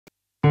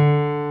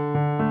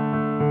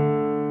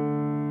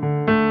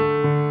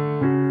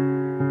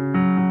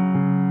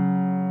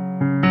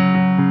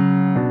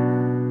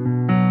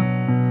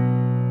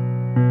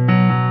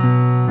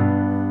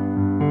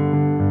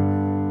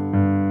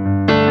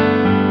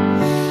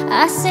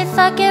I say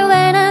fuck it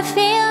when I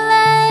feel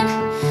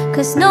it,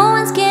 'cause no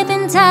one's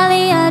keeping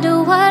tally. I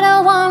do what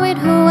I want with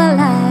who I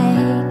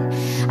like.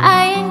 I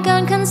ain't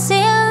gonna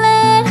conceal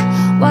it.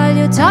 While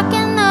you're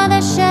talking all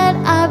that shit,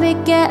 I'll be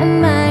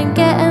getting mine,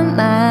 getting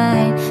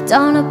mine.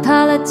 Don't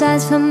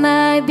apologize for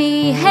my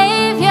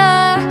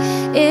behavior.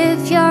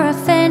 If you're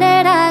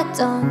offended, I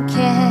don't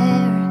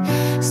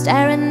care.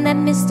 Staring at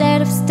me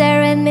instead of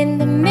staring in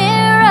the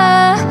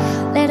mirror.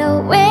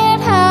 Little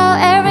weird how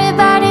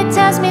everybody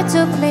tells me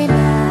to play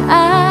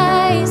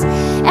nice.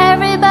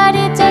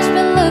 Everybody tells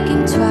me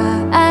looking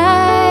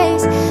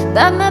twice,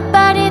 but my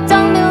body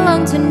don't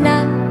belong to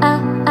none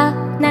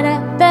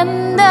of them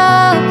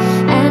though.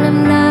 And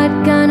I'm not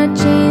gonna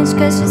change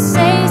 'cause you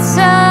say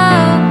so.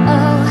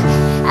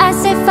 I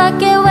say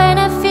fuck it when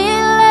I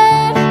feel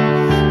it,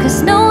 'cause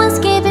no one's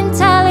keeping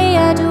tally.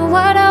 I do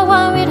what I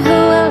want with who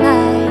I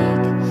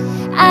like.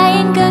 I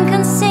ain't gonna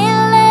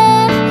conceal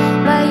it.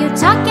 While you're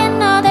talking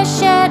all that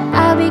shit,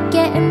 I'll be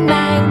getting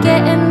mine,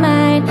 getting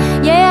mine.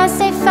 Yeah, I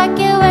say fuck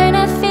it when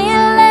I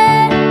feel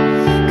it,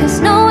 'cause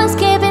no one's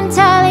keeping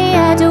tally.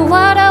 I do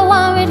what I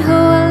want with who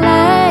I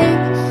like,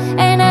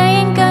 and I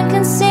ain't gonna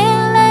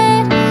conceal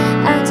it.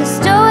 I'll just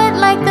do it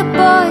like the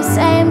boys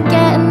say. I'm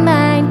getting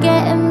mine,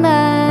 getting mine.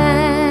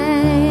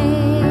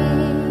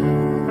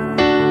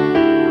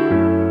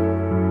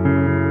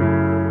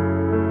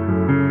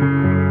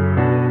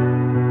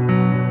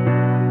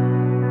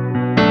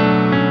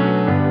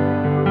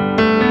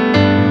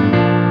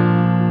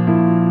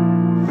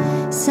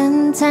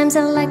 Sometimes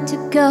I like to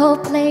go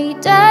play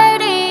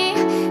dirty,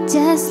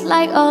 just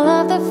like all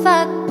of the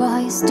fuck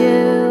boys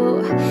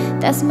do.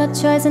 That's my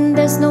choice and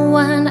there's no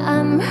one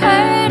I'm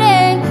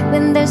hurting.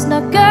 When there's no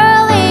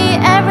girlie,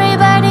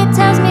 everybody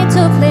tells me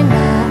to play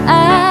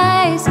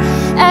nice.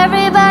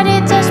 Everybody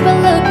tells me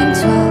looking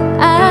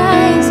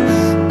twice,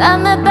 but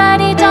my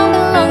body don't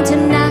belong to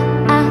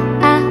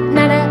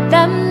none of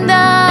them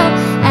though.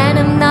 And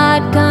I'm not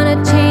gonna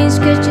change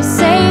 'cause you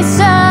say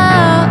so.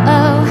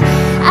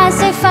 I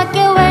say fuck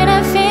it when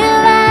I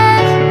feel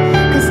it,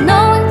 'cause no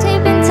one's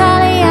keeping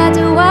tally. I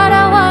do what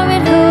I want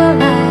with who I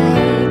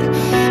like.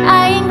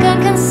 I ain't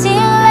gonna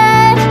conceal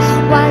it.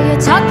 While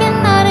you're talking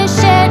all this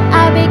shit,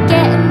 I'll be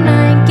getting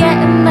mine,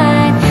 getting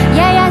mine.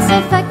 Yeah, I say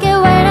fuck it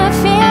when I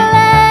feel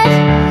it,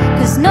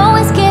 'cause no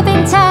one's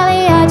keeping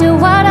tally. I do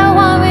what I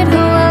want with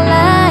who I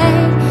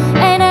like,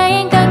 and I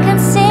ain't gonna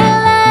conceal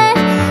it.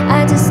 I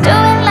just do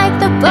it like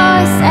the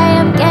boys say.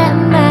 I'm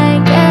getting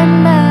mine, getting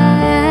mine.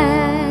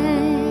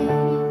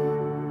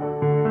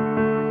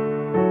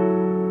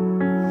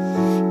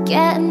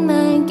 Getting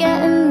mine,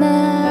 getting mine.